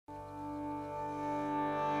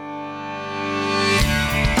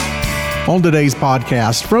On today's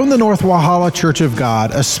podcast, from the North Walhalla Church of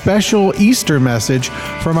God, a special Easter message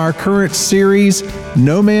from our current series,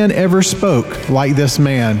 No Man Ever Spoke Like This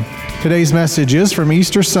Man. Today's message is from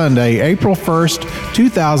Easter Sunday, April 1st,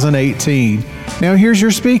 2018. Now here's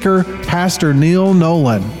your speaker, Pastor Neil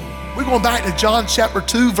Nolan. We're going back to John chapter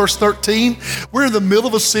 2, verse 13. We're in the middle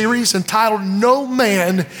of a series entitled, No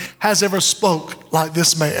Man Has Ever Spoke Like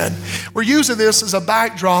This Man. We're using this as a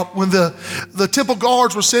backdrop when the temple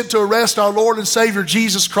guards were sent to arrest our Lord and Savior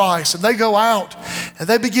Jesus Christ. And they go out and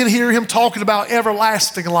they begin hearing him talking about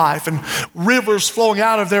everlasting life and rivers flowing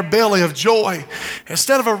out of their belly of joy.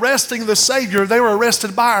 Instead of arresting the Savior, they were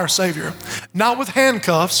arrested by our Savior. Not with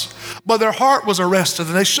handcuffs, but their heart was arrested.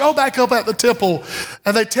 And they show back up at the temple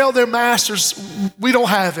and they tell their masters, we don't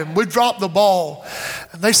have him. We dropped the ball.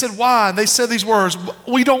 And they said, why? And they said these words,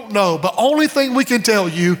 we don't know, but only thing we can tell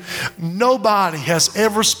you, nobody has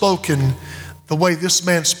ever spoken the way this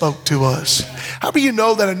man spoke to us. How do you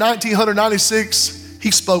know that in 1996, he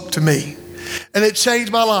spoke to me? And it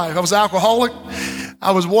changed my life. I was alcoholic.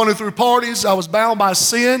 I was wandering through parties. I was bound by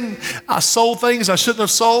sin. I sold things I shouldn't have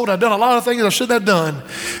sold. I'd done a lot of things I shouldn't have done.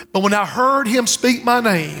 But when I heard him speak my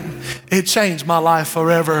name, it changed my life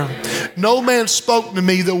forever. No man spoke to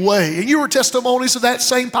me the way. And you were testimonies of that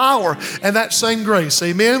same power and that same grace.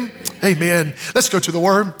 Amen? Amen. Let's go to the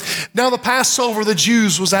Word. Now the Passover of the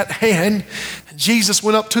Jews was at hand. And Jesus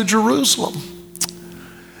went up to Jerusalem.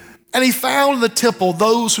 And he found in the temple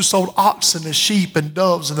those who sold oxen and sheep and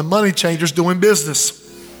doves and the money changers doing business.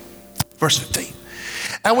 Verse 15.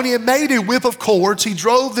 And when he had made a whip of cords, he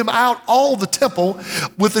drove them out all the temple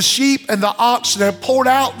with the sheep and the oxen and poured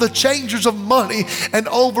out the changers of money and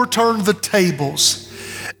overturned the tables.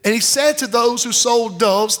 And he said to those who sold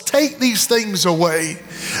doves, take these things away.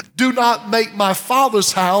 Do not make my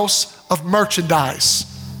Father's house of merchandise.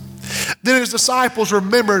 Then his disciples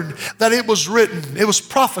remembered that it was written, it was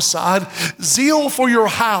prophesied, zeal for your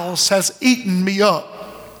house has eaten me up.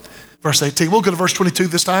 Verse 18, we'll go to verse 22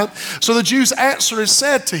 this time. So the Jews answered and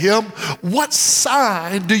said to him, what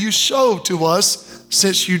sign do you show to us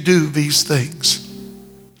since you do these things?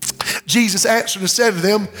 Jesus answered and said to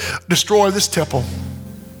them, destroy this temple.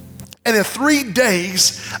 And in 3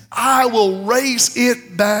 days, I will raise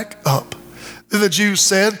it back up. Then the Jews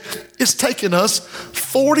said, it's taken us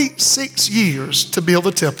 46 years to build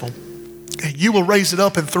the temple, and you will raise it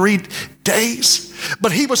up in 3 days.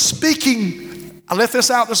 But he was speaking, I left this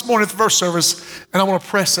out this morning at the first service, and I want to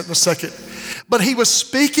press it in a second. But he was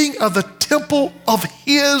speaking of the temple of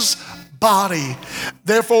his body.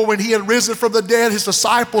 Therefore, when he had risen from the dead, his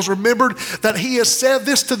disciples remembered that he had said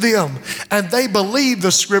this to them, and they believed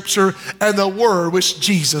the scripture and the word which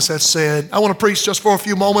Jesus had said. I want to preach just for a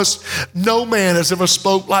few moments. No man has ever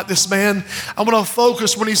spoke like this man. I want to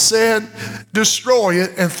focus when he said, destroy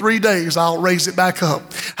it, in 3 days I'll raise it back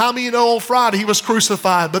up. How many of you know on Friday he was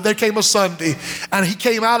crucified, but there came a Sunday, and he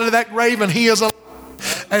came out of that grave and he is alive.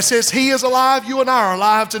 And says he is alive, you and I are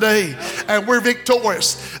alive today, and we're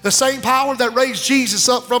victorious. The same power that raised Jesus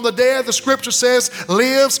up from the dead, the scripture says,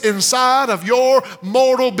 lives inside of your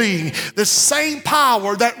mortal being. The same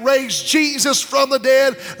power that raised Jesus from the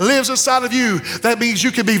dead lives inside of you. That means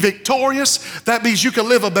you can be victorious. That means you can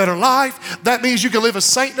live a better life. That means you can live a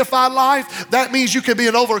sanctified life. That means you can be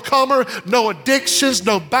an overcomer. No addictions,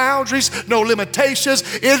 no boundaries, no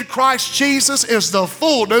limitations. In Christ Jesus is the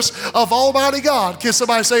fullness of Almighty God. Can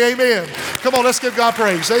somebody say amen? Come on, let's give God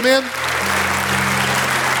praise. Amen.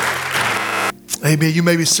 Amen. You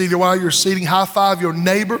may be seated. While you're seating, high five your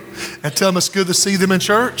neighbor and tell them it's good to see them in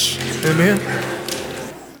church. Amen.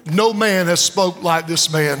 No man has spoke like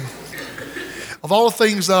this man. Of all the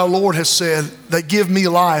things that our Lord has said that give me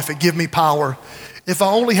life and give me power, if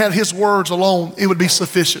I only had his words alone, it would be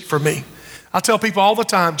sufficient for me. I tell people all the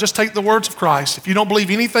time, just take the words of Christ. If you don't believe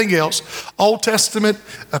anything else, Old Testament,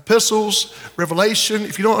 epistles, Revelation,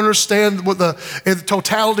 if you don't understand what in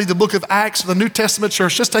totality, the book of Acts, the New Testament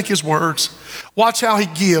church, just take his words. Watch how he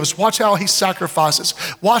gives. Watch how he sacrifices.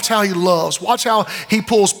 Watch how he loves. Watch how he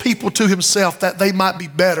pulls people to himself that they might be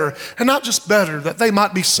better. And not just better, that they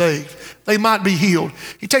might be saved. They might be healed.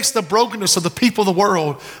 He takes the brokenness of the people of the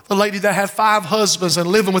world. The lady that had 5 husbands and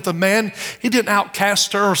living with a man, he didn't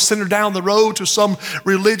outcast her or send her down the road to some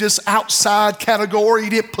religious outside category. He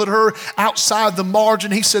didn't put her outside the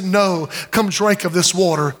margin. He said, no, come drink of this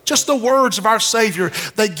water. Just the words of our Savior,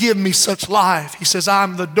 they give me such life. He says,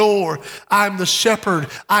 I'm the door. I'm the shepherd.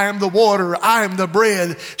 I am the water. I am the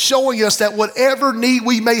bread. Showing us that whatever need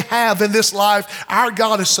we may have in this life, our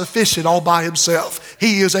God is sufficient all by himself.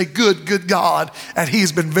 He is a good good God, and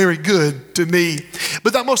he's been very good to me.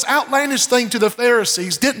 But that most outlandish thing to the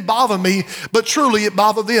Pharisees didn't bother me, but truly it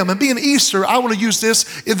bothered them. And being Easter, I want to use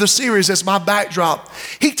this in the series as my backdrop.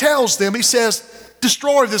 He tells them, he says,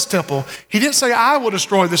 destroy this temple. He didn't say, I will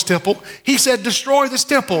destroy this temple. He said, destroy this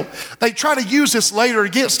temple. They try to use this later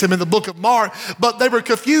against him in the book of Mark, but they were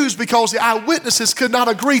confused because the eyewitnesses could not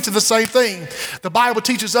agree to the same thing. The Bible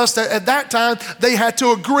teaches us that at that time, they had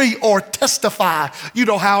to agree or testify. You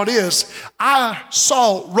know how it is. I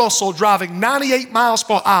saw Russell driving 98 miles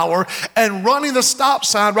per hour and running the stop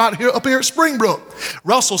sign right here up here at Springbrook.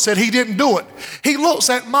 Russell said he didn't do it. He looks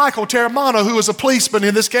at Michael Terramano, who is a policeman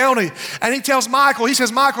in this county, and he tells Michael, he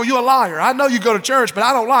says, Michael, you're a liar. I know you go to church, but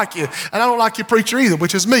I don't like you. And I don't like your preacher either,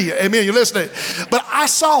 which is me. Amen, you're listening. But I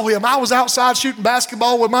saw him. I was outside shooting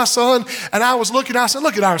basketball with my son, and I was looking, I said,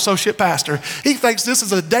 look at our associate pastor. He thinks this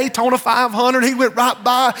is a Daytona 500. He went right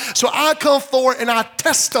by. So I come forward and I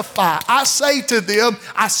testify. I say to them,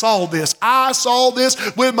 I saw this. I saw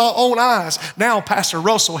this with my own eyes. Now, Pastor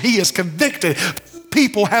Russell, he is convicted.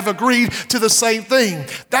 People have agreed to the same thing.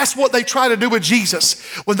 That's what they try to do with Jesus.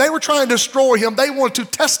 When they were trying to destroy him, they wanted to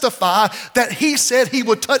testify that he said he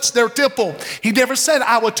would touch their temple. He never said,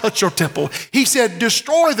 I will touch your temple. He said,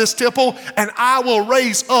 destroy this temple and I will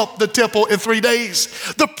raise up the temple in 3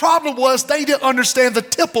 days. The problem was they didn't understand the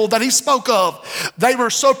temple that he spoke of. They were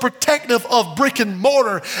so protective of brick and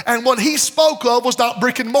mortar, and what he spoke of was not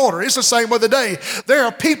brick and mortar. It's the same way today. There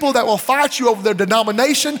are people that will fight you over their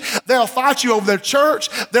denomination. They'll fight you over their church.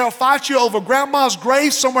 They'll fight you over grandma's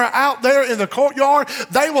grave somewhere out there in the courtyard.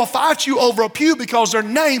 They will fight you over a pew because their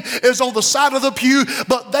name is on the side of the pew,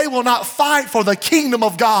 but they will not fight for the kingdom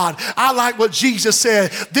of God. I like what Jesus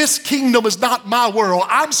said. This kingdom is not my world.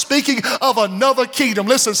 I'm speaking of another kingdom.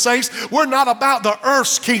 Listen, saints, we're not about the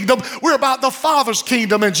earth's kingdom. We're about the Father's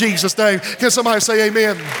kingdom in Jesus' name. Can somebody say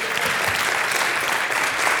amen?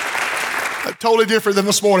 Totally different than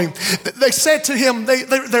this morning. They said to him,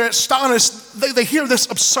 they're astonished. They hear this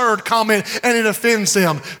absurd comment and it offends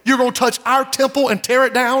them. You're going to touch our temple and tear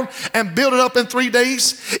it down and build it up in 3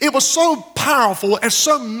 days? It was so powerful and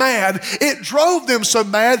so mad. It drove them so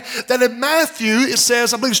mad that in Matthew, it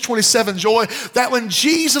says, I believe it's 27, Joy, that when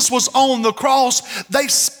Jesus was on the cross, they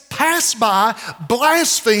passed by,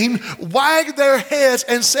 blasphemed, wagged their heads,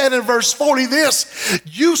 and said in verse 40 this,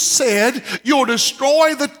 you said you'll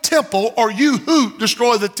destroy the temple, or you who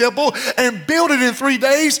destroy the temple and build it in 3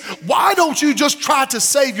 days. Why don't you just try to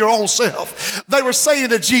save your own self? They were saying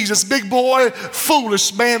to Jesus, big boy,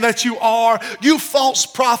 foolish man that you are, you false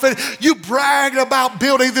prophet, you bragged about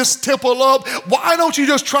building this temple up. Why don't you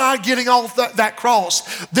just try getting off that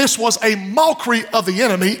cross? This was a mockery of the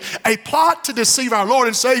enemy, a plot to deceive our Lord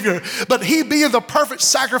and Savior. But he being the perfect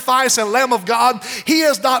sacrifice and Lamb of God, he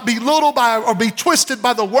is not belittled by or be twisted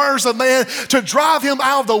by the words of man to drive him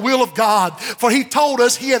out of the will of God. For he told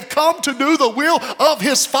us he had come to do the will of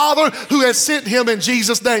his Father who had sent him in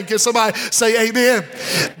Jesus' name. Can somebody say amen?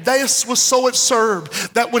 This was so absurd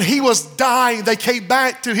that when he was dying, they came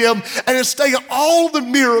back to him, and instead of all the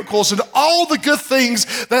miracles and all the good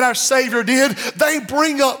things that our Savior did, they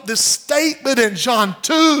bring up this statement in John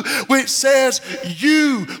 2, which says,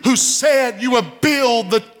 you who said you would build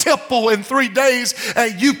the temple in 3 days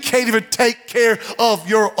and you can't even take care of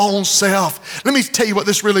your own self. Let me tell you what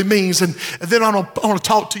this really means, and then I want to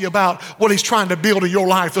talk to you about what he's trying to build in your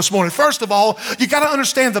life this morning. First of all, you got to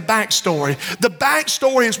understand the backstory. The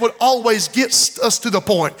backstory is what always gets us to the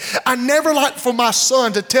point. I never like for my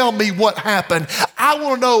son to tell me what happened. I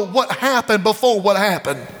want to know what happened before what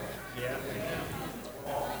happened.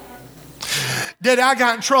 Daddy, I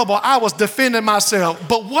got in trouble. I was defending myself.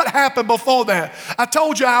 But what happened before that? I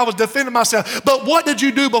told you I was defending myself. But what did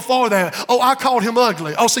you do before that? Oh, I called him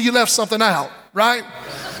ugly. Oh, so you left something out, right?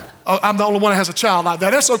 Oh, I'm the only one that has a child like that.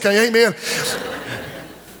 That's okay, amen.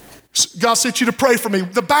 God sent you to pray for me.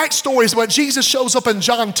 The backstory is when Jesus shows up in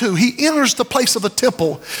John 2. He enters the place of the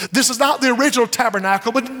temple. This is not the original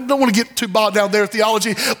tabernacle, but don't want to get too bogged down there in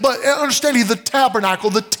theology. But understanding the tabernacle,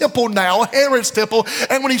 the temple now, Herod's temple.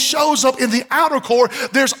 And when he shows up in the outer court,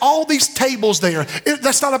 there's all these tables there.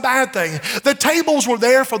 That's not a bad thing. The tables were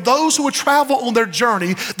there for those who would travel on their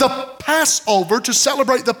journey. The Passover, to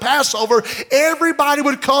celebrate the Passover, everybody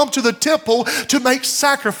would come to the temple to make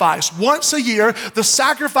sacrifice. Once a year, the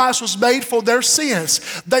sacrifice sacrifice was made for their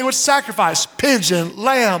sins. They would sacrifice pigeon,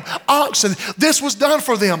 lamb, oxen. This was done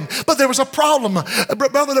for them. But there was a problem.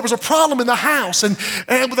 Brother, there was a problem in the house. And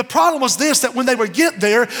the problem was this, that when they would get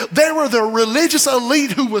there were the religious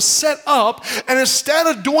elite who was set up, and instead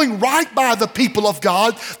of doing right by the people of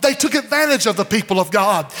God, they took advantage of the people of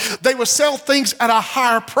God. They would sell things at a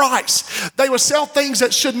higher price. They would sell things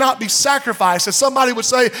that should not be sacrificed. And somebody would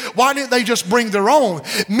say, why didn't they just bring their own?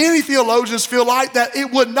 Many theologians feel like that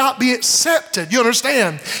it would not be accepted. You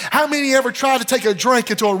understand? How many ever tried to take a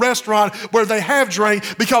drink into a restaurant where they have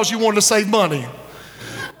drink because you wanted to save money?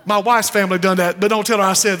 My wife's family done that, but don't tell her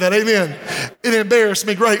I said that. Amen. It embarrassed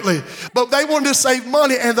me greatly. But they wanted to save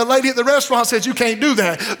money, and the lady at the restaurant said, you can't do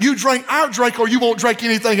that. You drink our drink or you won't drink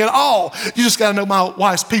anything at all. You just got to know my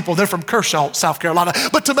wife's people. They're from Kershaw, South Carolina.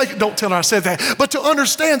 But to make it, don't tell her I said that. But to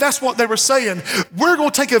understand, that's what they were saying. We're going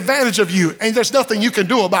to take advantage of you, and there's nothing you can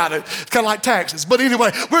do about it. It's kind of like taxes. But anyway,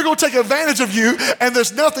 we're going to take advantage of you, and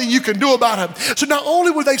there's nothing you can do about it. So not only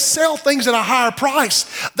would they sell things at a higher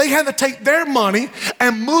price, they had to take their money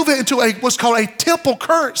and move it into what's called a temple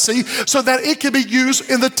currency so that it could be used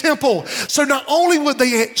in the temple. So not only would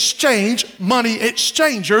they exchange money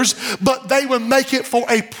exchangers, but they would make it for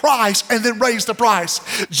a price and then raise the price.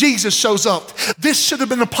 Jesus shows up. This should have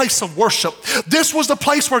been a place of worship. This was the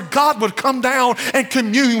place where God would come down and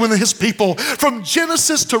commune with his people. From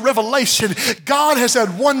Genesis to Revelation, God has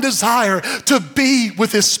had one desire, to be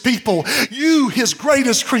with his people. You, his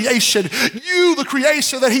greatest creation. You, the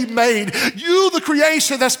creation that he made. You, the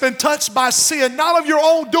creation that's been touched by sin, not of your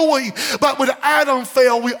own doing, but when Adam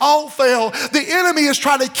fell, we all fell. The enemy is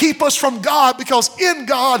trying to keep us from God, because in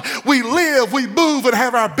God we live, we move, and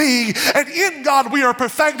have our being. And in God we are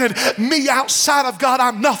perfected. Me outside of God,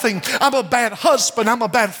 I'm nothing. I'm a bad husband. I'm a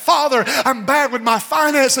bad father. I'm bad with my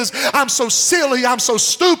finances. I'm so silly. I'm so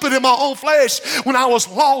stupid in my own flesh. When I was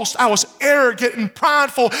lost, I was arrogant and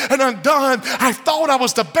prideful and undone. I thought I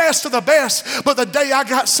was the best of the best. But the day I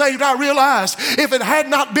got saved, I realized if it had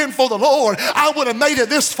not been for the Lord, I would have made it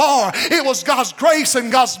this far. It was God's grace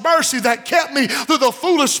and God's mercy that kept me through the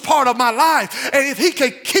foolish part of my life. And if he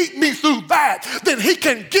can keep me through that, then he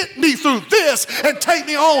can get me through this and take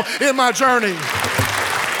me on in my journey.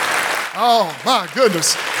 Oh my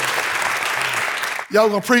goodness. Y'all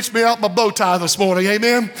gonna preach me out my bow tie this morning,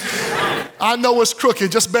 amen? I know it's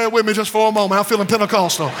crooked, just bear with me just for a moment. I'm feeling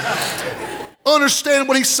Pentecostal. Understand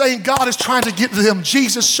what he's saying. God is trying to get to them.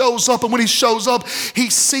 Jesus shows up, and when he shows up,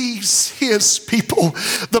 he sees his people,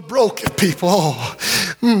 the broken people.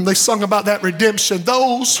 They sung about that redemption.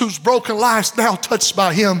 Those whose broken lives now touched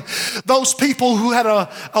by him. Those people who had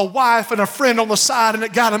a wife and a friend on the side and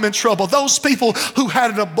it got them in trouble. Those people who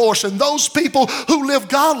had an abortion. Those people who live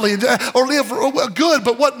godly or live good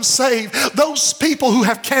but wasn't saved. Those people who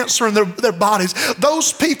have cancer in their bodies.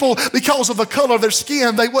 Those people, because of the color of their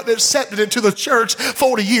skin, they wouldn't accept it into the church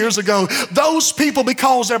 40 years ago. Those people,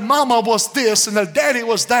 because their mama was this and their daddy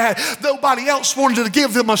was that, nobody else wanted to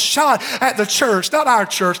give them a shot at the church. Not our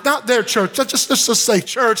church, not their church. Let's just say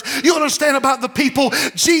church. You understand about the people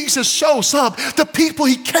Jesus shows up, the people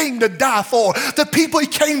he came to die for, the people he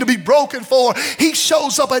came to be broken for. He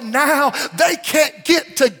shows up, and now they can't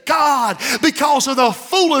get to God because of the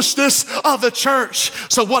foolishness of the church.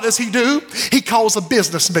 So what does he do? He calls a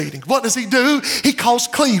business meeting. What does he do? He calls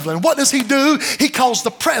Cleveland. What does he do? He calls the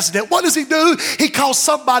president. What does he do? He calls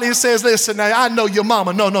somebody and says, listen, now, I know your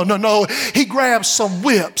mama. No. He grabs some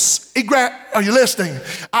whips. Are you listening?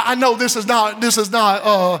 I know this is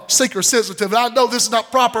not seeker sensitive. I know this is not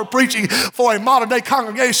proper preaching for a modern day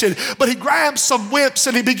congregation, but he grabs some whips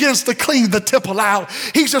and he begins to clean the temple out.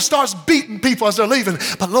 He just starts beating people as they're leaving.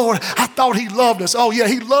 But Lord, I thought he loved us. Oh yeah,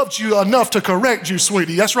 he loved you enough to correct you,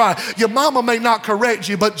 sweetie. That's right. Your mama may not correct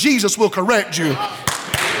you, but Jesus will correct you.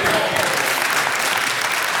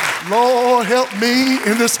 Lord, help me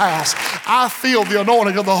in this house. I feel the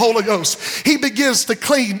anointing of the Holy Ghost. He begins to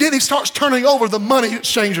clean. Then he starts turning over the money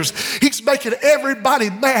exchangers. He's making everybody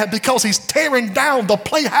mad because he's tearing down the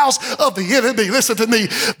playhouse of the enemy. Listen to me.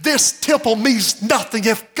 This temple means nothing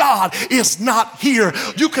if God is not here.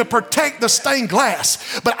 You can protect the stained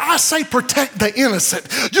glass, but I say protect the innocent.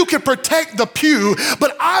 You can protect the pew,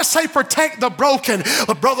 but I say protect the broken.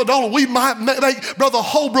 But Brother Dolan, we might make Brother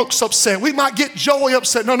Holbrook's upset. We might get Joey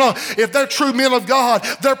upset. No. If they're true men of God,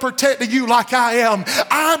 they're protecting you like I am.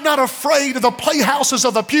 I'm not afraid of the playhouses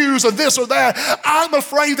of the pews and this or that. I'm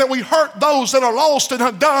afraid that we hurt those that are lost and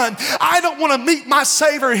undone. I don't want to meet my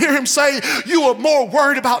Savior and hear him say, you are more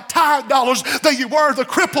worried about tithe dollars than you were the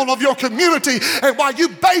cripple of your community. And while you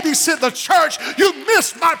babysit the church, you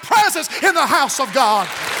miss my presence in the house of God.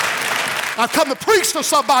 I come to preach to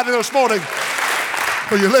somebody this morning.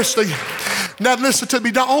 Are you listening? Now listen to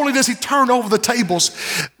me. Not only does he turn over the tables,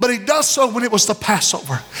 but he does so when it was the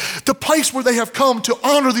Passover, the place where they have come to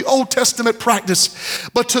honor the Old Testament practice,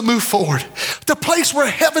 but to move forward. The place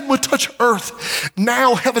where heaven would touch earth.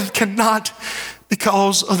 Now heaven cannot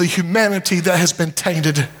because of the humanity that has been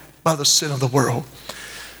tainted by the sin of the world.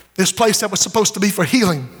 This place that was supposed to be for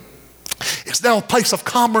healing is now a place of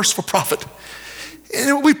commerce for profit.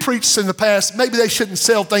 And we preached in the past, maybe they shouldn't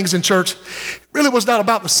sell things in church. It really was not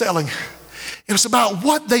about the selling. It was about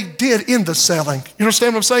what they did in the selling. You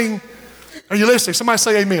understand what I'm saying? Are you listening? Somebody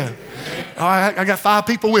say amen. All right, I got 5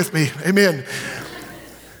 people with me. Amen.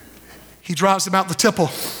 He drives them out the temple.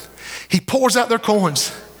 He pours out their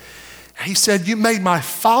coins. He said, you made my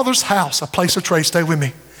Father's house a place of trade. Stay with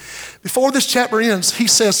me. Before this chapter ends, he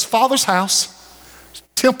says Father's house,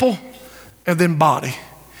 temple, and then body.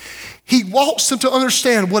 He wants them to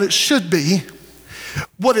understand what it should be,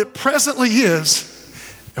 what it presently is,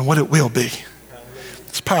 and what it will be.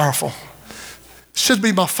 It's powerful. It should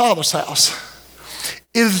be my Father's house.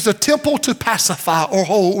 It is the temple to pacify or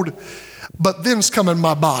hold, but then's coming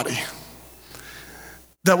my body.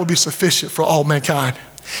 That will be sufficient for all mankind.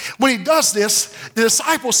 When he does this, the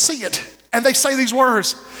disciples see it, and they say these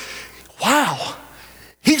words, wow,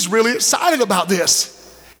 he's really excited about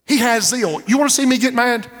this. He has zeal. You want to see me get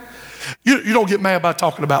mad? You don't get mad by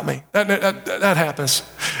talking about me. That happens.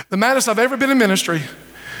 The maddest I've ever been in ministry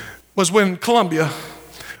was when Columbia,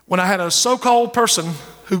 when I had a so-called person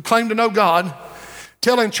who claimed to know God,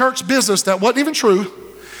 telling church business that wasn't even true,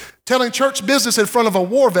 telling church business in front of a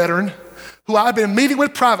war veteran who I'd been meeting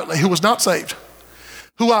with privately, who was not saved,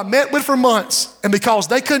 who I met with for months, and because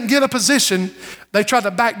they couldn't get a position, they tried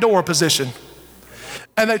to backdoor a position.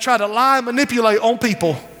 And they tried to lie and manipulate on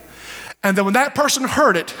people. And then when that person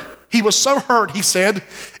heard it, he was so hurt, he said,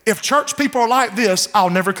 if church people are like this, I'll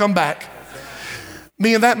never come back.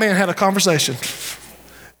 Me and that man had a conversation,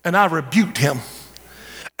 and I rebuked him.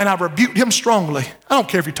 And I rebuked him strongly. I don't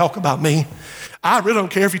care if you talk about me. I really don't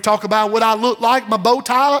care if you talk about what I look like, my bow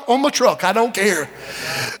tie on my truck. I don't care.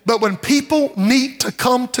 But when people need to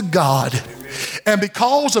come to God, and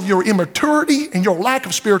because of your immaturity and your lack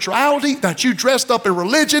of spirituality, that you dressed up in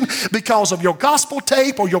religion because of your gospel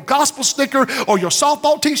tape or your gospel sticker or your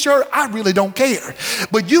softball t-shirt, I really don't care.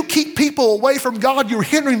 But you keep people away from God, you're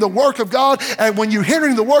hindering the work of God. And when you're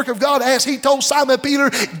hindering the work of God, as he told Simon Peter,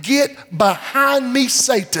 get behind me,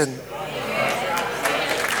 Satan.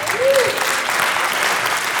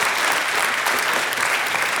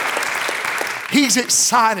 He's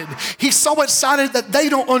excited. He's so excited that they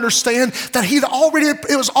don't understand that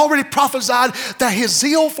it was already prophesied that his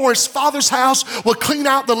zeal for his Father's house would clean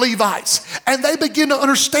out the Levites. And they begin to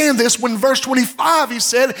understand this when verse 25 he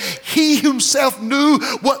said, he himself knew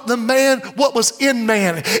what was in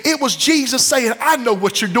man. It was Jesus saying, I know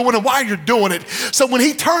what you're doing and why you're doing it. So when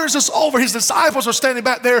he turns this over, his disciples are standing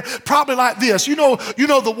back there probably like this. You know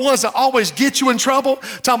the ones that always get you in trouble?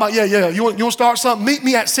 Talking about, you want to start something? Meet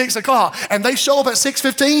me at 6 o'clock. And they show up at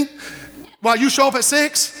 6:15 while you show up at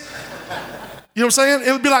 6. You know what I'm saying?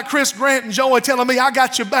 It would be like Chris Grant and Joey telling me, I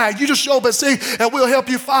got your back. You just show up at 6 and we'll help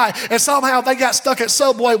you fight. And somehow they got stuck at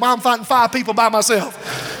Subway while I'm fighting 5 people by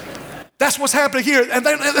myself. That's what's happening here. And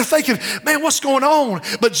they're thinking, man, what's going on?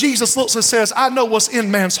 But Jesus looks and says, I know what's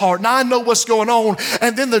in man's heart, and I know what's going on.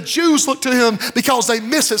 And then the Jews look to him because they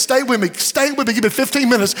miss it. Stay with me, give me 15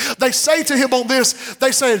 minutes. They say to him on this,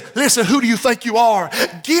 they say, listen, who do you think you are?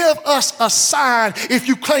 Give us a sign if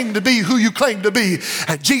you claim to be who you claim to be.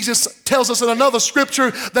 And Jesus tells us in another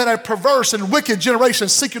scripture that a perverse and wicked generation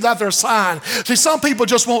seeketh after a sign. See, some people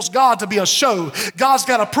just want God to be a show. God's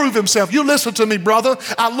got to prove himself. You listen to me, brother.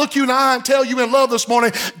 I look you in the eye and tell you in love this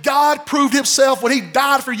morning, God proved himself when he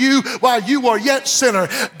died for you while you were yet sinner.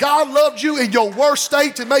 God loved you in your worst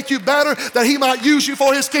state to make you better, that he might use you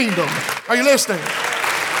for his kingdom. Are you listening?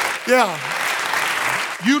 Yeah.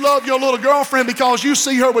 You love your little girlfriend because you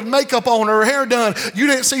see her with makeup on, her hair done. You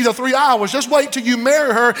didn't see the 3 hours. Just wait till you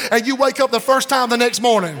marry her and you wake up the first time the next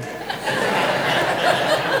morning.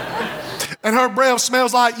 And her breath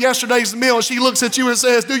smells like yesterday's meal. And she looks at you and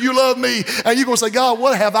says, do you love me? And you're going to say, God,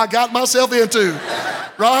 what have I got myself into?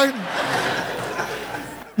 Right?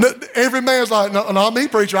 Every man's like, no, not me,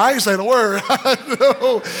 preacher. I ain't saying a word.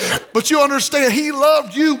 No. But you understand, he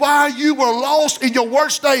loved you while you were lost in your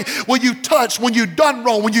worst day. When you touched, when you done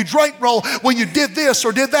wrong, when you drank wrong, when you did this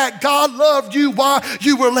or did that. God loved you while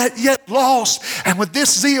you were yet lost. And with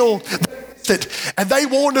this zeal, it, and they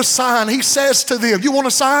wanted a sign. He says to them, you want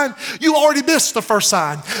a sign? You already missed the first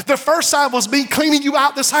sign. The first sign was me cleaning you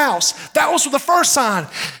out this house. That was the first sign.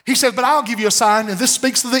 He said, but I'll give you a sign, and this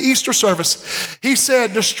speaks to the Easter service. He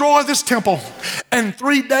said, destroy this temple, and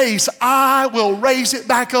 3 days I will raise it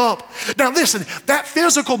back up. Now listen, that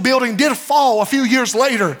physical building did fall a few years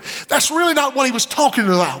later. That's really not what he was talking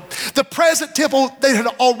about. The present temple they had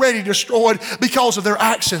already destroyed because of their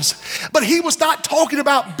actions. But he was not talking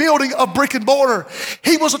about building a brick and mortar.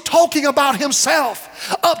 He was talking about himself.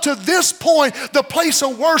 Up to this point, the place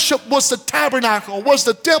of worship was the tabernacle, was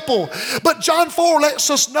the temple. But John 4 lets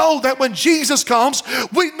us know that when Jesus comes,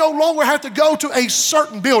 we no longer have to go to a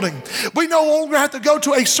certain building. We no longer have to go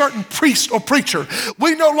to a certain priest or preacher.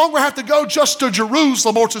 We no longer have to go just to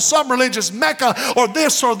Jerusalem or to some religious Mecca or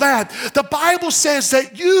this or that. The Bible says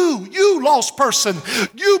that you lost person,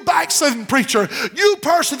 you backslidden preacher, you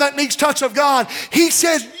person that needs touch of God, he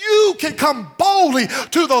says you can come boldly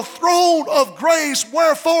to the throne of grace,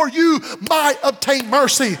 wherefore you might obtain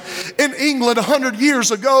mercy. In England 100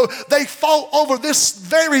 years ago, they fought over this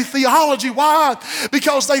very theology. Why?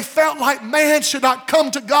 Because they felt like man should not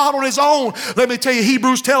come to God on his own. Let me tell you,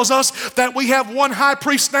 Hebrews tells us that we have one high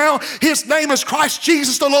priest now. His name is Christ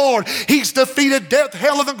Jesus the Lord. He's defeated death,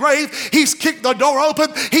 hell, and the grave. He's kicked the door open.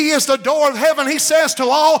 He is the door of heaven. He says to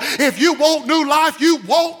all, if you want new life, you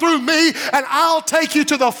walk through me, and I'll take you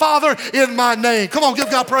to the Father in my name. Come on, give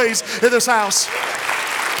God praise in this house.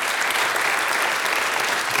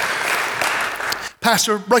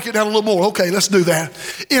 Pastor, break it down a little more. Okay, let's do that.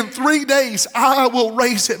 In 3 days, I will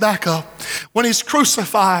raise it back up. When he's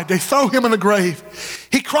crucified, they throw him in the grave.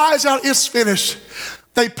 He cries out, it's finished.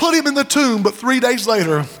 They put him in the tomb, but 3 days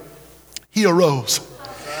later, he arose.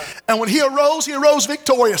 And when he arose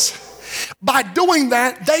victorious. By doing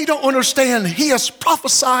that, they don't understand. He is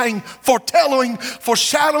prophesying, foretelling,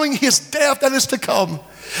 foreshadowing his death that is to come.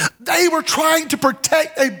 They were trying to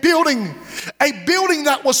protect a building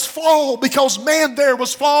that was flawed because man there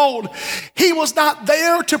was flawed. He was not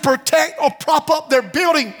there to protect or prop up their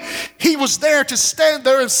building. He was there to stand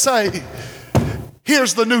there and say,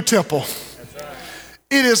 here's the new temple.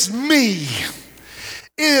 It is me.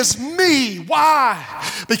 It is me. Why?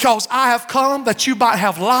 Because I have come that you might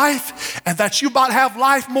have life and that you might have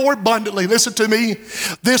life more abundantly. Listen to me.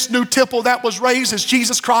 This new temple that was raised is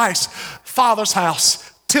Jesus Christ, Father's house.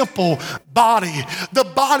 Temple, body. The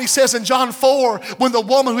body says in John 4, when the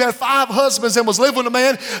woman who had 5 husbands and was living with a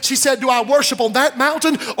man, she said, do I worship on that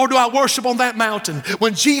mountain or do I worship on that mountain?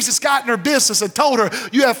 When Jesus got in her business and told her,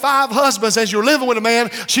 you have 5 husbands as you're living with a man,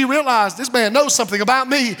 she realized this man knows something about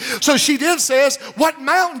me. So she then says, what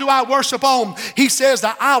mountain do I worship on? He says,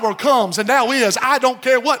 the hour comes and now is. I don't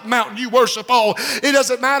care what mountain you worship on. It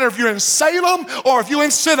doesn't matter if you're in Salem or if you're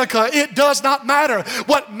in Seneca. It does not matter.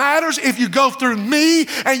 What matters if you go through me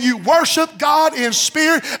and you worship God in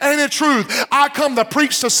spirit and in truth. I come to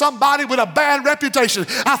preach to somebody with a bad reputation.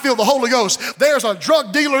 I feel the Holy Ghost. There's a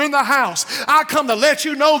drug dealer in the house. I come to let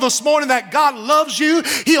you know this morning that God loves you.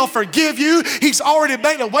 He'll forgive you. He's already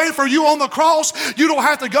made a way for you on the cross. You don't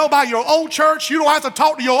have to go by your old church. You don't have to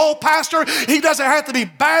talk to your old pastor. He doesn't have to be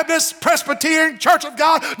Baptist, Presbyterian, Church of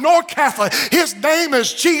God, nor Catholic. His name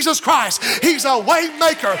is Jesus Christ. He's a way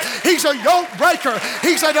maker. He's a yoke breaker.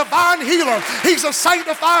 He's a divine healer. He's a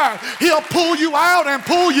sanctifier. He'll pull you out and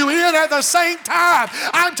pull you in at the same time.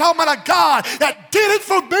 I'm talking about a God that did it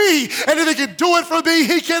for me. And if he can do it for me,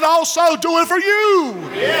 he can also do it for you.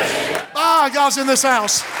 Yes. God's in this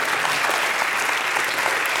house.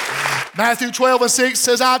 Matthew 12:6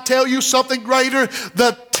 says, I tell you something greater.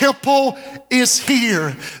 The temple is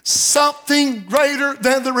here. Something greater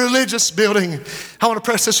than the religious building. I want to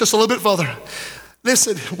press this just a little bit further.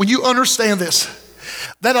 Listen, when you understand this,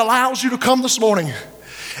 that allows you to come this morning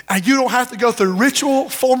and you don't have to go through ritual,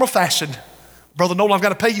 form, or fashion. Brother Nolan, I've got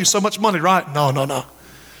to pay you so much money, right? No.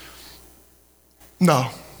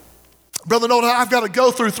 Brother Nolan, I've got to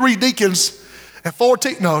go through 3 deacons and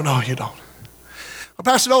 14. No, you don't. Well,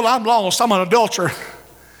 Pastor Nolan, I'm lost. I'm an adulterer.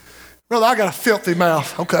 Brother, I got a filthy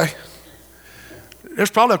mouth. Okay.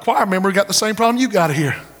 There's probably a choir member who got the same problem you got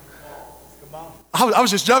here. I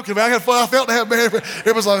was just joking, man. I felt that, man.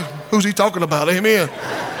 It was like, who's he talking about? Amen.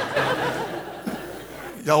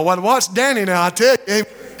 Y'all watch Danny now, I tell you.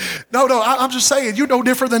 No, I'm just saying, you're no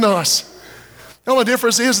different than us. The only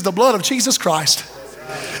difference is the blood of Jesus Christ.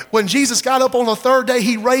 when Jesus got up on the third day,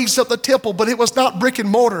 he raised up the temple, but it was not brick and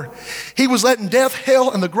mortar. He was letting death,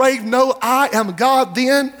 hell, and the grave know I am God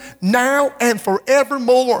then, now, and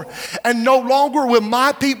forevermore. And no longer will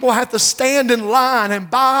my people have to stand in line and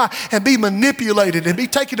buy and be manipulated and be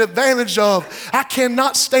taken advantage of. I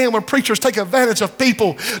cannot stand when preachers take advantage of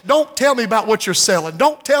people. Don't tell me about what you're selling.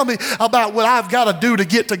 Don't tell me about what I've got to do to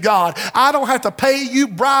get to God. I don't have to pay you,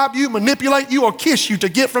 bribe you, manipulate you, or kiss you to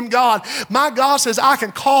get from God. My God says I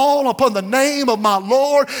can call upon the name of my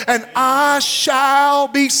Lord and I shall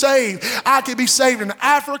be saved. I can be saved in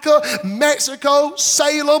Africa, Mexico,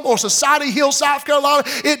 Salem, or Society Hill, South Carolina.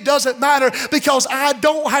 It doesn't matter because I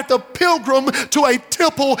don't have to pilgrim to a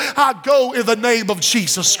temple. I go in the name of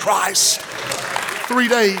Jesus Christ. 3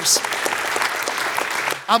 days.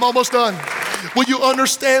 I'm almost done. Will you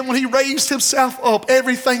understand when he raised himself up,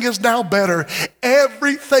 everything is now better.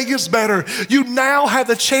 Everything is better. You now have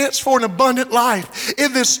the chance for an abundant life.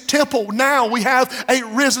 In this temple, now we have a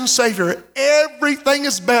risen Savior. Everything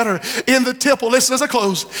is better in the temple. Listen as I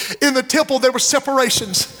close. In the temple, there were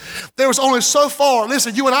separations. There was only so far.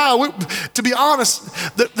 Listen, you and I, to be honest,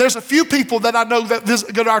 there's a few people that I know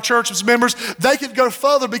that go to our church as members. They could go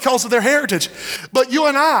further because of their heritage. But you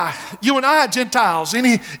and I, Gentiles,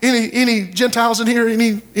 any Gentiles in here?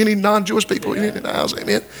 Any non-Jewish people? Any Gentiles?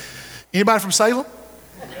 Amen. Anybody from Salem?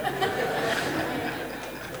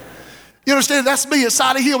 You understand? That's me at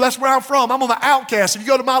Society Hill. That's where I'm from. I'm on the outcast. If you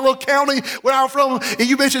go to my little county where I'm from and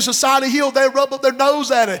you mention Society Hill, they rub up their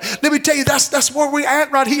nose at it. Let me tell you, that's where we're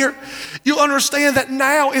at right here. You understand that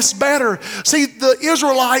now it's better. See, the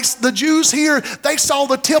Israelites, the Jews here, they saw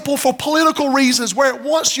the temple for political reasons, where it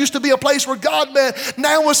once used to be a place where God met.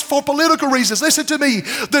 Now it's for political reasons. Listen to me.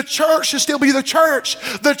 The church should still be the church.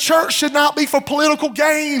 The church should not be for political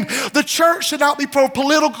gain. The church should not be for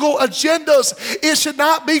political agendas. It should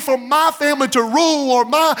not be for my family to rule or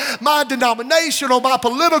my denomination or my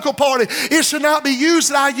political party. It should not be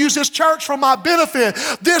used that I use this church for my benefit.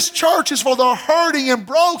 This church is for the hurting and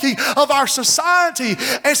broken of our society.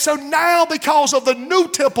 And so now, because of the new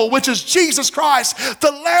temple, which is Jesus Christ,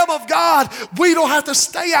 the Lamb of God, we don't have to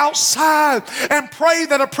stay outside and pray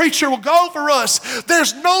that a preacher will go for us.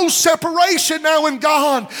 There's no separation now in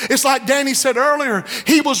God. It's like Danny said earlier,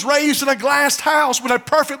 he was raised in a glassed house with a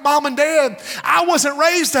perfect mom and dad. I wasn't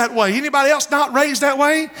raised that way. Anybody else not raised that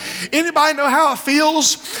way? Anybody know how it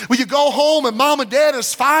feels when you go home and mom and dad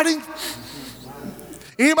is fighting?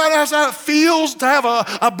 Anybody else how it feels to have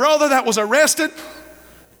a brother that was arrested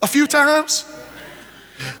a few times?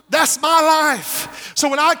 That's my life. So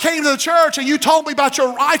when I came to the church and you told me about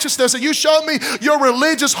your righteousness and you showed me your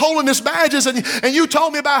religious holiness badges and you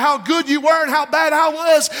told me about how good you were and how bad I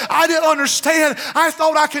was, I didn't understand. I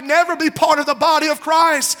thought I could never be part of the body of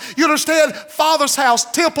Christ. You understand? Father's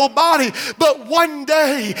house, temple, body. But one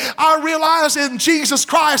day I realized in Jesus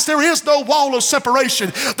Christ there is no wall of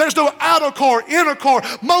separation. There's no outer court, inner court,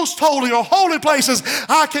 most holy or holy places.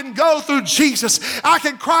 I can go through Jesus. I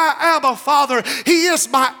can cry, Abba, Father. He is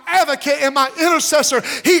my advocate and my intercessor.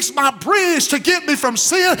 He's my bridge to get me from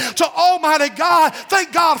sin to Almighty God.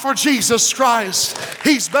 Thank God for Jesus Christ.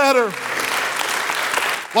 He's better.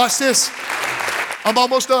 Watch this. I'm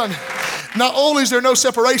almost done. Not only is there no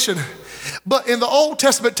separation, but in the Old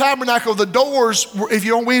Testament tabernacle, the doors, if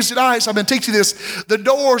you're on Wednesday nights, I've been teaching this, the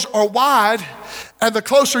doors are wide, and the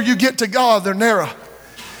closer you get to God, they're narrow.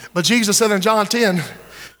 But Jesus said in John 10,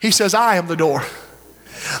 he says, I am the door.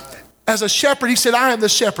 As a shepherd, he said, I am the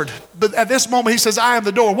shepherd. But at this moment, he says, I am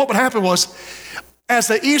the door. What would happen was, as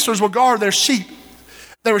the Easterners would guard their sheep,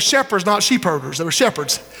 they were shepherds, not sheep herders. They were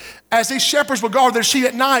shepherds. As these shepherds would guard their sheep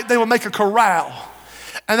at night, they would make a corral.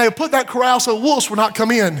 And they would put that corral so wolves would not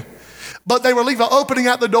come in. But they would leave an opening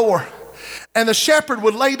at the door. And the shepherd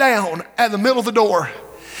would lay down at the middle of the door.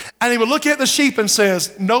 And he would look at the sheep and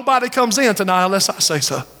says, nobody comes in tonight unless I say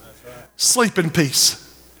so. Right. Sleep in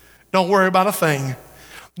peace. Don't worry about a thing.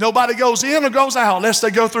 Nobody goes in or goes out unless they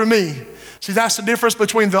go through me. See, that's the difference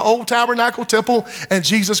between the old tabernacle temple and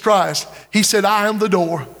Jesus Christ. He said, I am the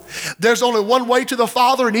door. There's only one way to the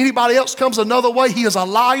Father, and anybody else comes another way, he is a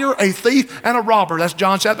liar, a thief, and a robber. That's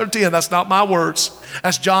John chapter 10. That's not my words.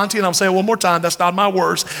 That's John 10. I'm saying it one more time. That's not my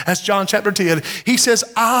words. That's John chapter 10. He says,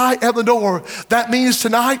 I am the door. That means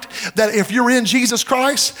tonight that if you're in Jesus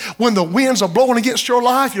Christ, when the winds are blowing against your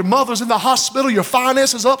life, your mother's in the hospital, your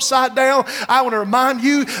finances upside down, I want to remind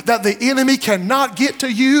you that the enemy cannot get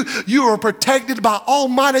to you. You are protected by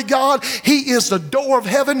Almighty God. He is the door of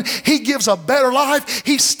heaven. He gives a better life.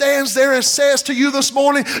 He stands there and says to you this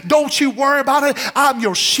morning, don't you worry about it. I'm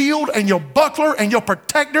your shield and your buckler and your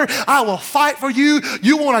protector. I will fight for you.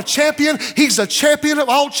 You want a champion? He's the champion of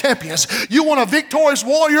all champions. You want a victorious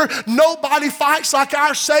warrior? Nobody fights like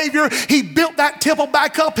our Savior. He built that temple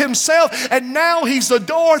back up himself, and now he's the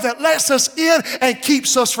door that lets us in and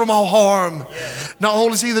keeps us from all harm. Not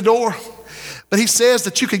only is he the door, but he says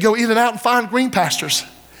that you can go in and out and find green pastures.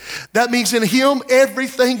 That means in him,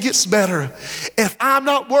 everything gets better. If I'm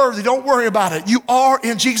not worthy, don't worry about it. You are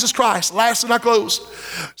in Jesus Christ. Last and I close.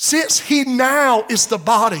 Since he now is the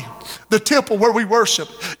body, the temple where we worship,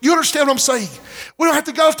 you understand what I'm saying? We don't have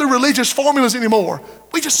to go through religious formulas anymore.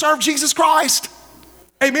 We just serve Jesus Christ.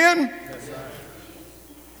 Amen?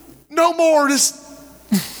 No more this...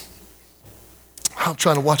 I'm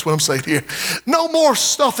trying to watch what I'm saying here. No more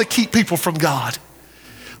stuff that keep people from God.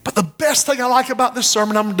 But the best thing I like about this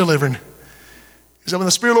sermon I'm delivering is that when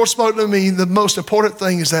the Spirit of the Lord spoke to me, the most important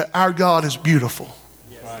thing is that our God is beautiful.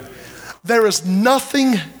 Yes. There is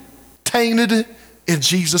nothing tainted in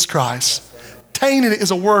Jesus Christ. Tainted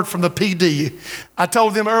is a word from the PD. I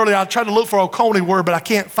told them earlier I tried to look for a Oconee word, but I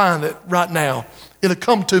can't find it right now. It'll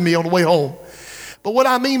come to me on the way home. But what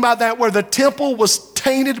I mean by that, where the temple was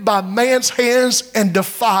tainted by man's hands and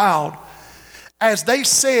defiled, as they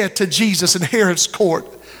said to Jesus in Herod's court,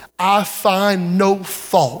 I find no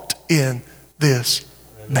fault in this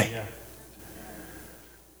man.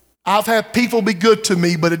 I've had people be good to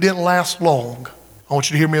me, but it didn't last long. I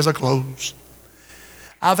want you to hear me as I close.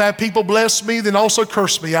 I've had people bless me, then also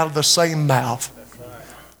curse me out of the same mouth.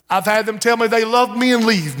 I've had them tell me they love me and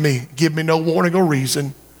leave me, give me no warning or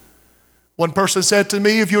reason. One person said to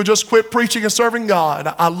me, if you'll just quit preaching and serving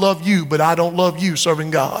God, I love you, but I don't love you serving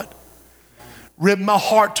God. Ripped my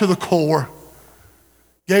heart to the core.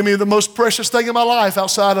 Gave me the most precious thing in my life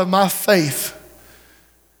outside of my faith.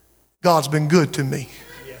 God's been good to me.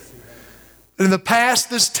 But in the past,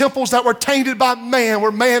 these temples that were tainted by man,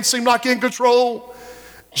 where man seemed like in control,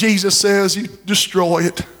 Jesus says, you destroy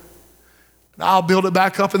it. And I'll build it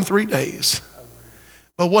back up in 3 days.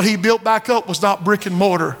 But what he built back up was not brick and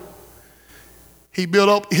mortar. He built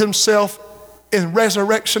up himself in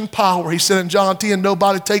resurrection power. He said in John 10,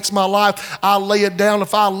 nobody takes my life. I'll lay it down.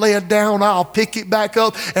 If I lay it down, I'll pick it back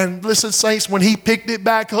up. And listen, saints, when he picked it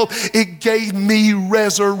back up, it gave me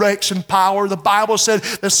resurrection power. The Bible said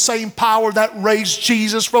the same power that raised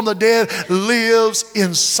Jesus from the dead lives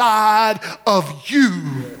inside of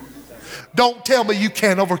you. Don't tell me you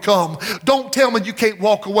can't overcome. Don't tell me you can't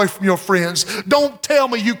walk away from your friends. Don't tell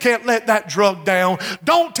me you can't let that drug down.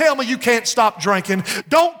 Don't tell me you can't stop drinking.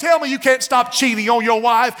 Don't tell me you can't stop cheating on your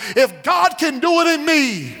wife. If God can do it in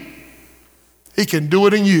me, he can do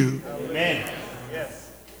it in you. Amen. Yes.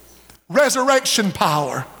 Resurrection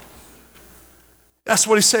power. That's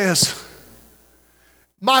what he says.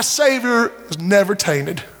 My Savior is never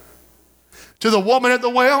tainted. To the woman at the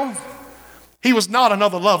well, he was not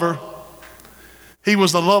another lover. He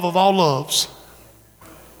was the love of all loves.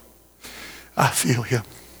 I feel him.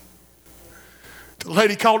 The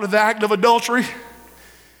lady caught in the act of adultery,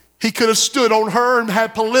 he could have stood on her and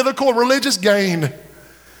had political and religious gain.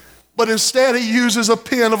 But instead he uses a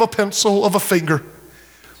pen of a pencil of a finger.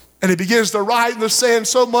 And he begins to write in the sand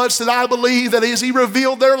so much that I believe that as he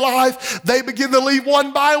revealed their life, they begin to leave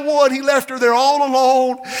one by one. He left her there all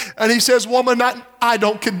alone. And he says, woman, I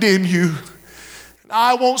don't condemn you.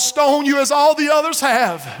 I won't stone you as all the others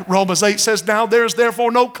have. Romans 8 says, now there's therefore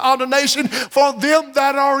no condemnation for them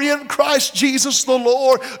that are in Christ Jesus the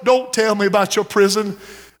Lord. Don't tell me about your prison.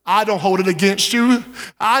 I don't hold it against you.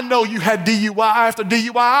 I know you had DUI after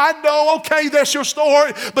DUI. I know, okay, that's your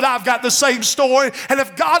story, but I've got the same story. And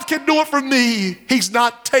if God can do it for me, he's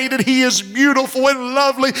not tainted. He is beautiful and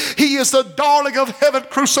lovely. He is the darling of heaven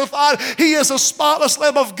crucified. He is a spotless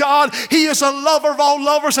Lamb of God. He is a lover of all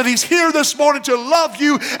lovers, and he's here this morning to love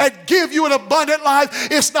you and give you an abundant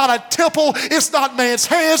life. It's not a temple. It's not man's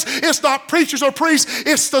hands. It's not preachers or priests.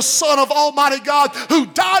 It's the Son of Almighty God who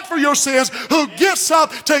died for your sins, who gets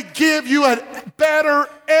up to give you a better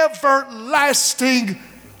everlasting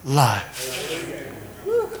life.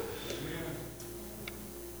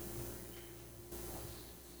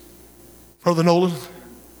 Brother Nolan,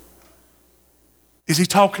 is he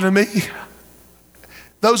talking to me?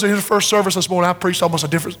 Those are in the first service this morning. I preached almost a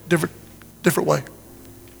different way.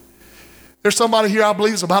 There's somebody here I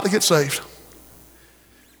believe is about to get saved.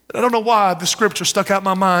 And I don't know why the scripture stuck out in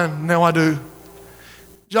my mind. Now I do.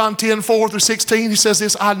 John 10, 4 through 16, he says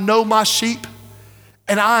this, I know my sheep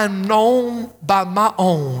and I am known by my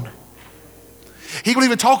own. He will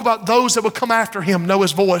even talk about those that will come after him, know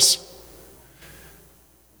his voice.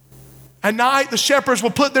 At night, the shepherds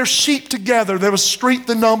would put their sheep together. There was strength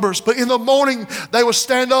in numbers. But in the morning, they would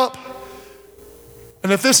stand up.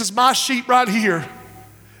 And if this is my sheep right here,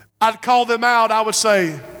 I'd call them out. I would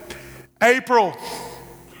say, April.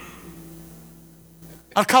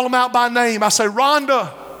 I'd call them out by name. I say,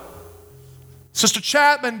 Rhonda, Sister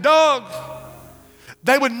Chapman, Doug.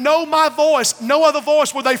 They would know my voice. No other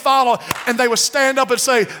voice would they follow. And they would stand up and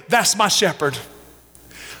say, that's my shepherd.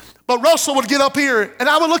 But Russell would get up here, and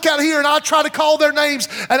I would look out here, and I'd try to call their names,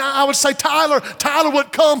 and I would say, Tyler. Tyler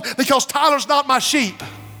would come because Tyler's not my sheep.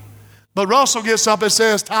 But Russell gets up and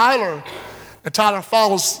says, Tyler. And Tyler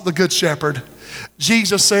follows the good shepherd.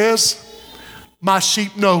 Jesus says, my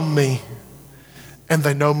sheep know me, and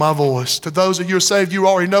they know my voice. To those of you who are saved, you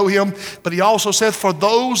already know him. But he also said, for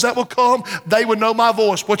those that will come, they would know my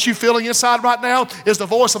voice. What you're feeling inside right now is the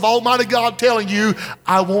voice of Almighty God telling you,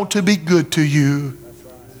 I want to be good to you.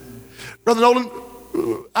 Brother Nolan,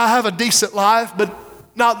 I have a decent life, but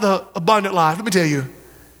not the abundant life. Let me tell you.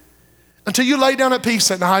 Until you lay down at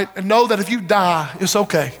peace at night and know that if you die, it's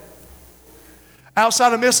okay.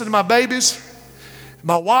 Outside of missing my babies,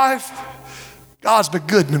 my wife, God's been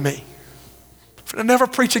good to me. If I never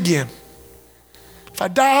preach again. If I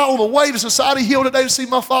die on the way to Society Hill today to see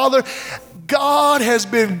my father, God has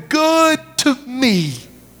been good to me.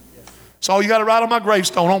 That's all you got to write on my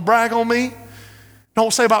gravestone. Don't brag on me.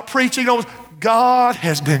 Don't say about preaching. God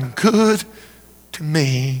has been good to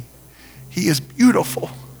me. He is beautiful.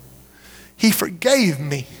 He forgave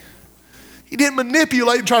me. He didn't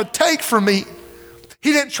manipulate and try to take from me.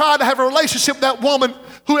 He didn't try to have a relationship with that woman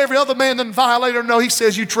who every other man didn't violate her. No, he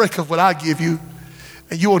says, you drink of what I give you,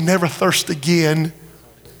 and you will never thirst again.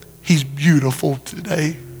 He's beautiful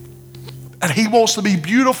today. And he wants to be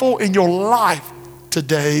beautiful in your life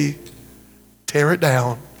today. Tear it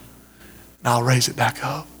down. And I'll raise it back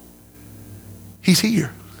up. He's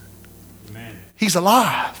here. Amen. He's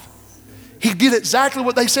alive. He did exactly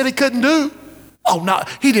what they said he couldn't do. Oh, no,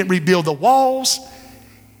 he didn't rebuild the walls.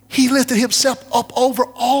 He lifted himself up over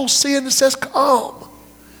all sin and says, come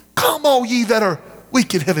all ye that are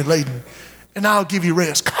weak and heavy laden, and I'll give you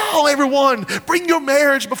rest. Call everyone, bring your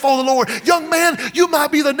marriage before the Lord. Young man, you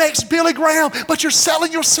might be the next Billy Graham, but you're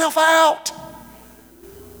selling yourself out.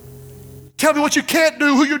 Tell me what you can't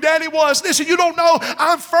do, who your daddy was. Listen, you don't know.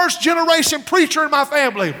 I'm first generation preacher in my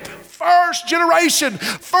family. First generation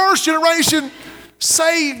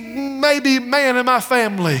saved maybe man in my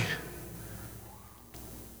family.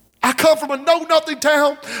 I come from a know-nothing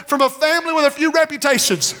town, from a family with a few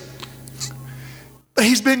reputations. But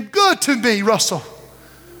he's been good to me, Russell.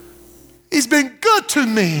 He's been good to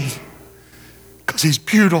me because he's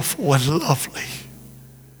beautiful and lovely.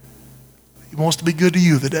 He wants to be good to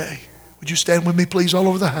you today. Would you stand with me, please, all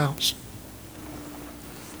over the house?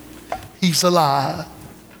 He's alive.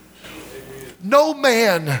 No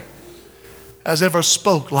man has ever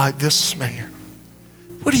spoke like this man.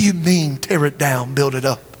 What do you mean, tear it down, build it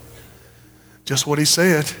up? Just what he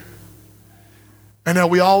said. And now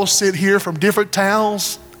we all sit here from different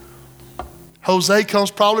towns. Jose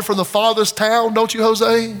comes probably from the farthest town, don't you,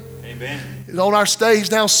 Jose? Amen. He's on our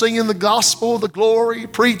stage now singing the gospel, the glory,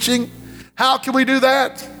 preaching. How can we do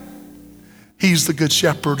that? He's the good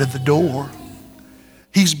shepherd at the door.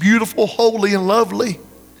 He's beautiful, holy, and lovely.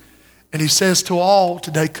 And he says to all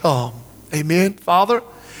today, come. Amen. Father,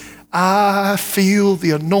 I feel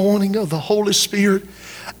the anointing of the Holy Spirit,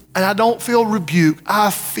 and I don't feel rebuke.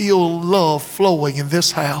 I feel love flowing in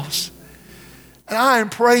this house. And I am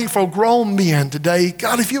praying for grown men today.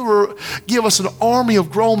 God, if you were give us an army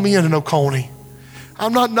of grown men in Oconee.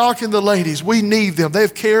 I'm not knocking the ladies. We need them.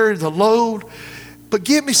 They've carried the load. But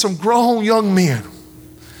give me some grown young men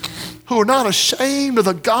who are not ashamed of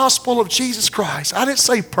the gospel of Jesus Christ. I didn't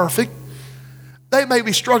say perfect. They may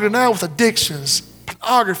be struggling now with addictions,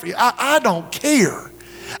 pornography. I don't care.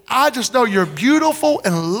 I just know you're beautiful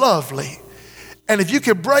and lovely. And if you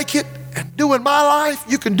can break it and do in my life,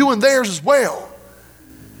 you can do in theirs as well.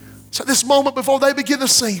 So this moment before they begin to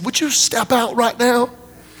sing, would you step out right now?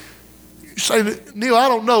 You say, Neil, I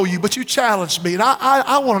don't know you, but you challenged me. And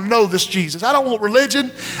I want to know this Jesus. I don't want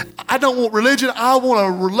religion. I want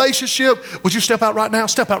a relationship. Would you step out right now?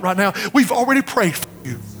 Step out right now. We've already prayed for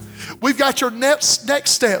you. We've got your next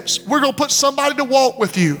steps. We're going to put somebody to walk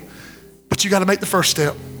with you. But you got to make the first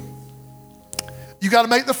step. You got to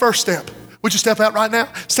make the first step. Would you step out right now?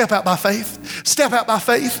 Step out by faith. Step out by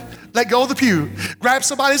faith. Let go of the pew. Grab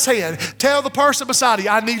somebody's hand. Tell the person beside you,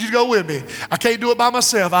 I need you to go with me. I can't do it by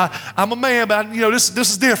myself. I'm a man, but this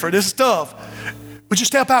is different. This is tough. Would you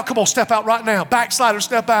step out? Come on, step out right now. Backslider,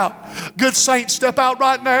 step out. Good saints, step out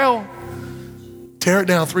right now. Tear it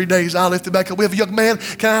down. 3 days, I lift it back up. We have a young man.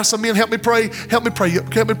 Can I ask some men, help me pray? Help me pray.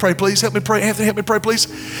 Help me pray, please. Help me pray. Anthony, help me pray, please.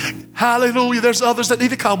 Hallelujah. There's others that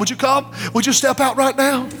need to come. Would you come? Would you step out right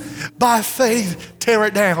now? By faith, tear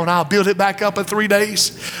it down. I'll build it back up in 3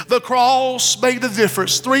 days. The cross made the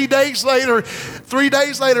difference. 3 days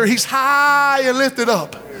later, he's high and lifted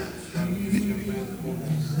up.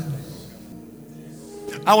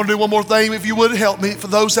 I want to do one more thing. If you would help me, for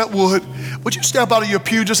those that would you step out of your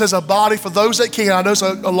pew just as a body for those that can? I know it's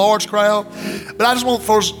a large crowd, but I just want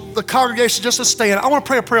for the congregation just to stand. I want to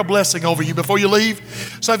pray a prayer blessing over you before you leave.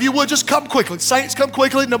 So if you would just come quickly. Saints, come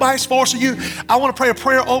quickly. Nobody's forcing you. I want to pray a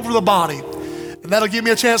prayer over the body. And that'll give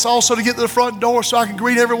me a chance also to get to the front door so I can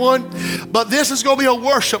greet everyone. But this is going to be a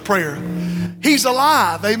worship prayer. He's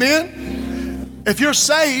alive. Amen. If you're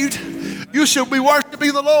saved, you should be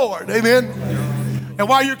worshiping the Lord. Amen. And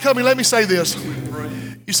while you're coming, let me say this.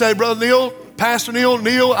 You say, Brother Neil, Pastor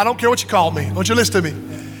Neil, I don't care what you call me. Won't you listen to me?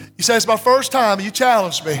 You say, it's my first time, and you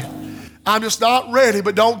challenge me. I'm just not ready,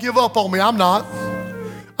 but don't give up on me. I'm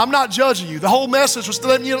not judging you. The whole message was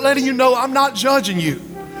letting you know I'm not judging you.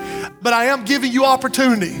 But I am giving you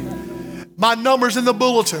opportunity. My number's in the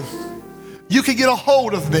bulletin. You can get a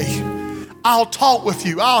hold of me. I'll talk with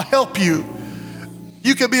you. I'll help you.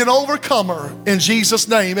 You can be an overcomer in Jesus'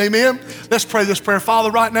 name. Amen. Let's pray this prayer. Father,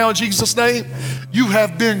 right now in Jesus' name, you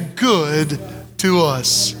have been good to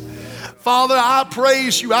us. Father, I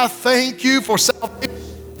praise you. I thank you for salvation.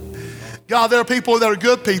 God, there are people that are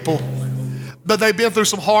good people, but they've been through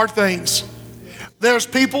some hard things. There's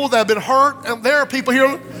people that have been hurt, and there are people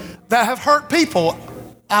here that have hurt people.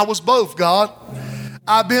 I was both, God.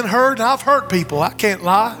 I've been hurt and I've hurt people. I can't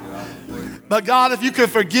lie. But God, if you could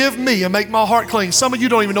forgive me and make my heart clean. Some of you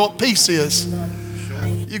don't even know what peace is.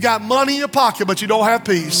 You got money in your pocket, but you don't have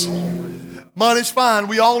peace. Money's fine.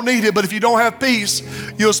 We all need it. But if you don't have peace,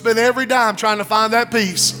 you'll spend every dime trying to find that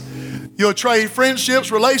peace. You'll trade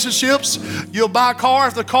friendships, relationships. You'll buy car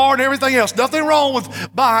after car and everything else. Nothing wrong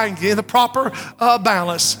with buying in the proper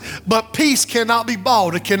balance. But peace cannot be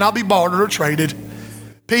bought. It cannot be bartered or traded.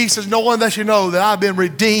 Peace is knowing that you know that I've been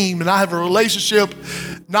redeemed and I have a relationship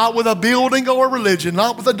not with a building or a religion,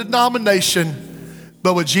 not with a denomination,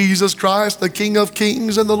 but with Jesus Christ, the King of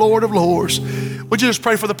Kings and the Lord of Lords. Would you just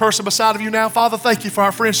pray for the person beside of you now? Father, thank you for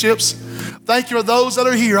our friendships. Thank you for those that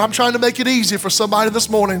are here. I'm trying to make it easy for somebody this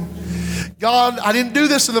morning. God, I didn't do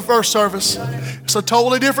this in the first service. It's a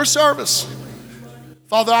totally different service.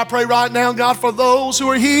 Father, I pray right now, God, for those who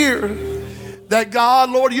are here, that God,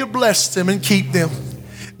 Lord, you bless them and keep them.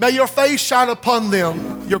 May your face shine upon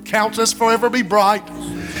them, your countenance forever be bright.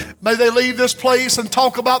 May they leave this place and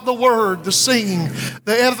talk about the word, the singing,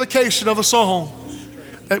 the edification of the song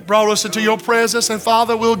that brought us into your presence. And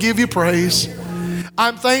Father, we'll give you praise.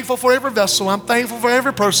 I'm thankful for every vessel. I'm thankful for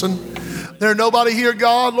every person. There's nobody here,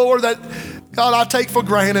 God, Lord, that, God, I take for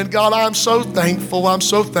granted. God, I'm so thankful. I'm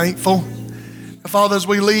so thankful. And Father, as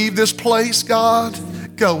we leave this place, God,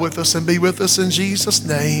 go with us and be with us in Jesus'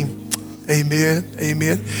 name. Amen.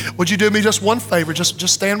 Amen. Would you do me just one favor? Just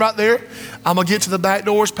stand right there. I'm going to get to the back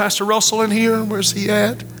doors. Pastor Russell in here. Where's he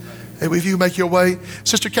at? Hey, if you make your way.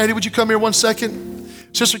 Sister Katie, would you come here 1 second?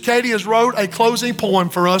 Sister Katie has wrote a closing poem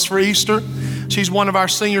for us for Easter. She's one of our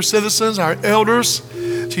senior citizens, our elders.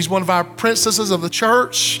 She's one of our princesses of the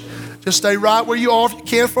church. Just stay right where you are if you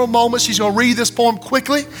can for a moment. She's going to read this poem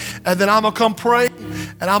quickly, and then I'm going to come pray,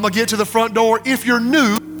 and I'm going to get to the front door. If you're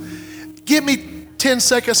new, give me 10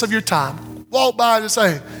 seconds of your time. Walk by and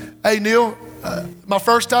say, hey, Neil, my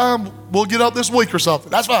first time, we'll get up this week or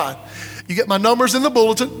something. That's fine. You get my numbers in the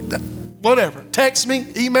bulletin, whatever. Text me,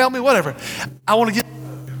 email me, whatever. I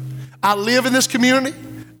live in this community.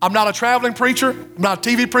 I'm not a traveling preacher. I'm not a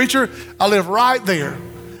TV preacher. I live right there.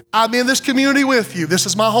 I'm in this community with you. This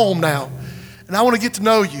is my home now. And I want to get to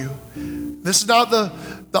know you. This is not the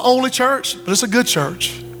only church, but it's a good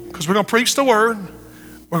church because we're going to preach the word.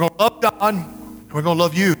 We're going to love God. And we're going to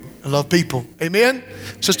love you and love people. Amen?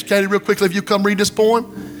 Sister Katie, real quickly, if you come read this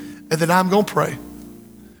poem, and then I'm going to pray.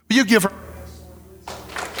 Will you give her?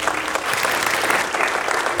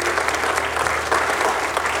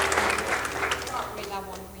 I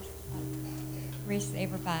want to wish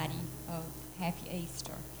everybody a happy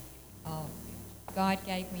Easter. God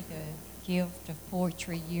gave me the gift of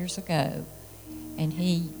poetry years ago, and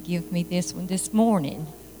he gave me this one this morning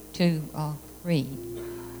to read.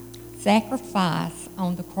 Sacrifice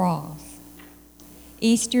on the cross.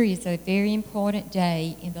 Easter is a very important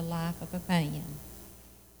day in the life of a man.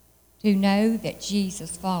 To know that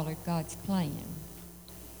Jesus followed God's plan.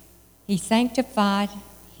 He sanctified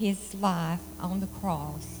his life on the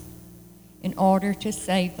cross in order to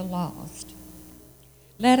save the lost.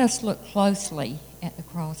 Let us look closely at the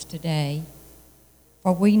cross today,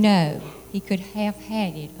 for we know he could have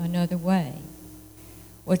had it another way.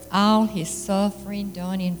 Was all his suffering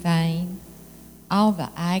done in vain? All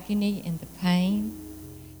the agony and the pain?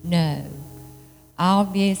 No. All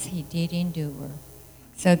this he did endure,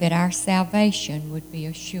 so that our salvation would be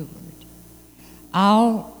assured.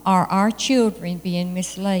 All are our children being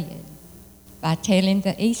misled by telling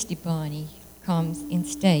the Easter bunny comes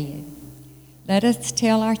instead. Let us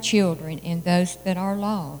tell our children and those that are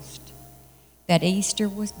lost that Easter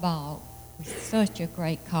was bought with such a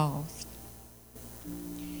great cost.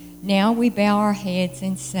 Now we bow our heads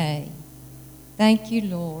and say, thank you,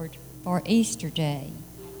 Lord, for Easter Day,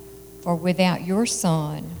 for without your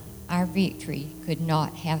Son, our victory could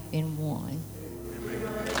not have been won.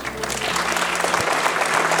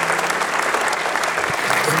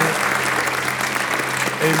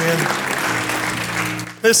 Amen.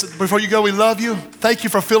 Listen, before you go, we love you. Thank you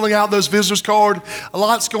for filling out those visitors card. A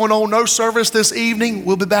lot's going on. No service this evening.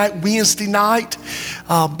 We'll be back Wednesday night.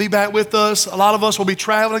 Be back with us. A lot of us will be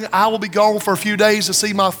traveling. I will be gone for a few days to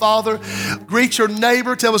see my father. Greet your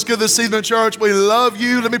neighbor. Tell us good to see them in church. We love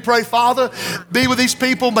you. Let me pray, Father. Be with these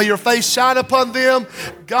people. May your face shine upon them.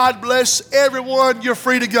 God bless everyone. You're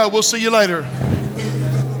free to go. We'll see you later.